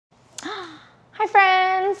Hi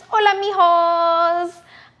friends, hola mijos.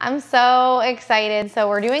 I'm so excited. So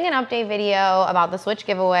we're doing an update video about the Switch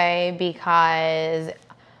giveaway because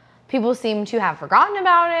people seem to have forgotten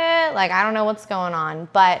about it. Like, I don't know what's going on,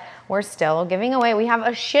 but we're still giving away. We have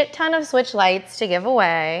a shit ton of Switch Lites to give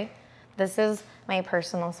away. This is my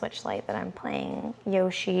personal Switch Lite that I'm playing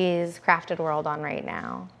Yoshi's Crafted World on right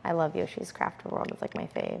now. I love Yoshi's Crafted World. It's like my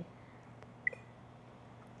fave.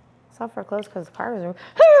 Sell for clothes because the car was ruined.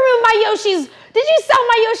 Who ruined my Yoshi's? Did you sell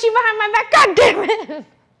my Yoshi behind my back? God damn it.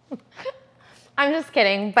 I'm just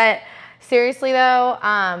kidding. But seriously though,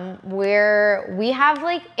 we have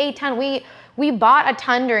like a ton. We bought a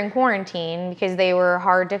ton during quarantine because they were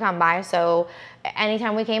hard to come by. So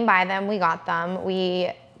anytime we came by them, we got them. We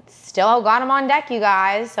still got them on deck, you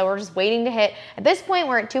guys. So we're just waiting to hit. At this point,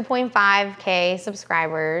 we're at 2.5K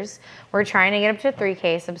subscribers. We're trying to get up to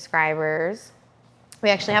 3K subscribers. We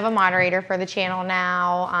actually have a moderator for the channel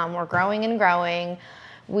now. We're growing and growing.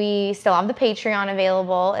 We still have the Patreon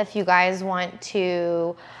available if you guys want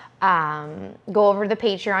to go over to the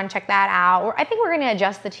Patreon, check that out. I think we're gonna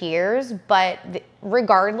adjust the tiers, but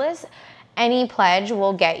regardless, any pledge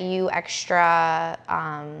will get you extra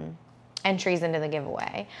entries into the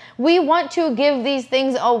giveaway. We want to give these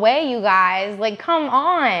things away, you guys. Like, come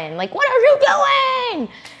on. Like, what are you doing?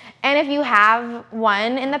 And if you have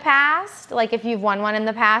won in the past, like if you've won one in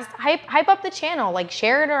the past, hype up the channel, like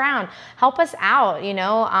share it around, help us out, you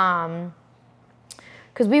know,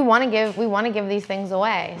 because we want to give these things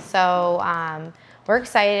away. So we're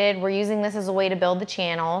excited. We're using this as a way to build the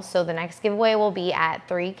channel. So the next giveaway will be at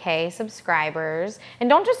 3K subscribers. And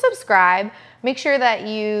don't just subscribe. Make sure that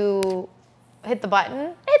you hit the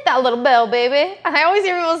button, hit that little bell, baby. I always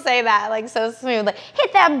hear people say that, like so smooth, like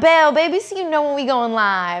hit that bell, baby, so you know when we going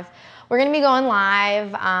live. We're gonna be going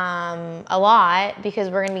live a lot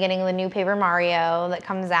because we're gonna be getting the new Paper Mario that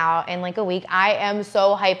comes out in like a week. I am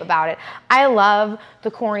so hype about it. I love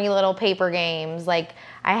the corny little paper games. Like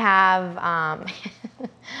I have,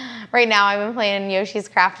 right now I've been playing Yoshi's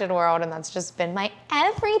Crafted World and that's just been my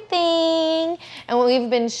everything. And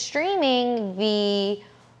we've been streaming the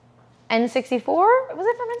N64, was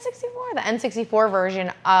it from N64? The N64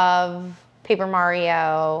 version of Paper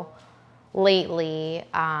Mario lately,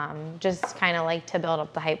 just kind of like to build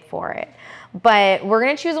up the hype for it. But we're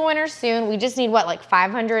gonna choose a winner soon. We just need what, like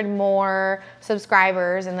 500 more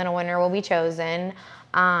subscribers and then a winner will be chosen.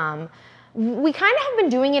 We kind of have been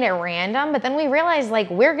doing it at random, but then we realized like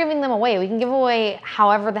we're giving them away. We can give away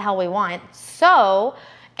however the hell we want. So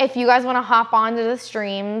if you guys want to hop onto the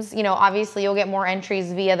streams, you know, obviously you'll get more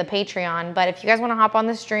entries via the Patreon, but if you guys want to hop on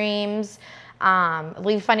the streams,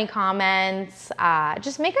 leave funny comments,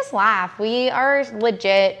 just make us laugh. We are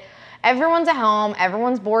legit. Everyone's at home.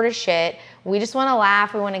 Everyone's bored as shit. We just want to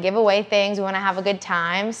laugh. We want to give away things. We want to have a good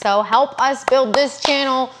time. So help us build this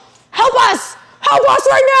channel. Help us! Help us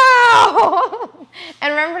right now!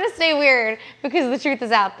 And remember to stay weird because the truth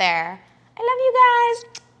is out there. I love you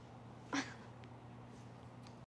guys.